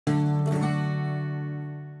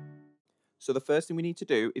So the first thing we need to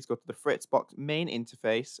do is go to the Fritzbox main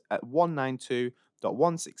interface at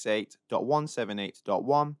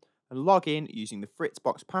 192.168.178.1 and log in using the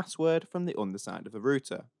Fritzbox password from the underside of the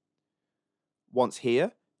router. Once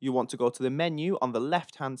here, you want to go to the menu on the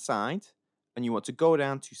left-hand side and you want to go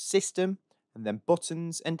down to System and then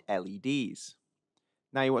Buttons and LEDs.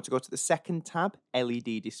 Now you want to go to the second tab,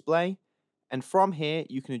 LED Display, and from here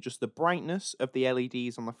you can adjust the brightness of the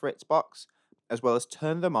LEDs on the Fritzbox as well as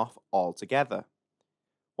turn them off altogether.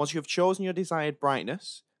 Once you have chosen your desired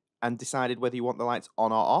brightness and decided whether you want the lights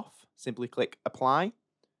on or off, simply click Apply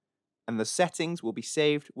and the settings will be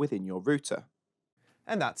saved within your router.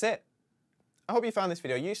 And that's it. I hope you found this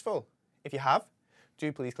video useful. If you have,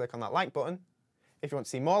 do please click on that like button. If you want to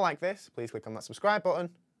see more like this, please click on that subscribe button.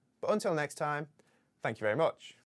 But until next time, thank you very much.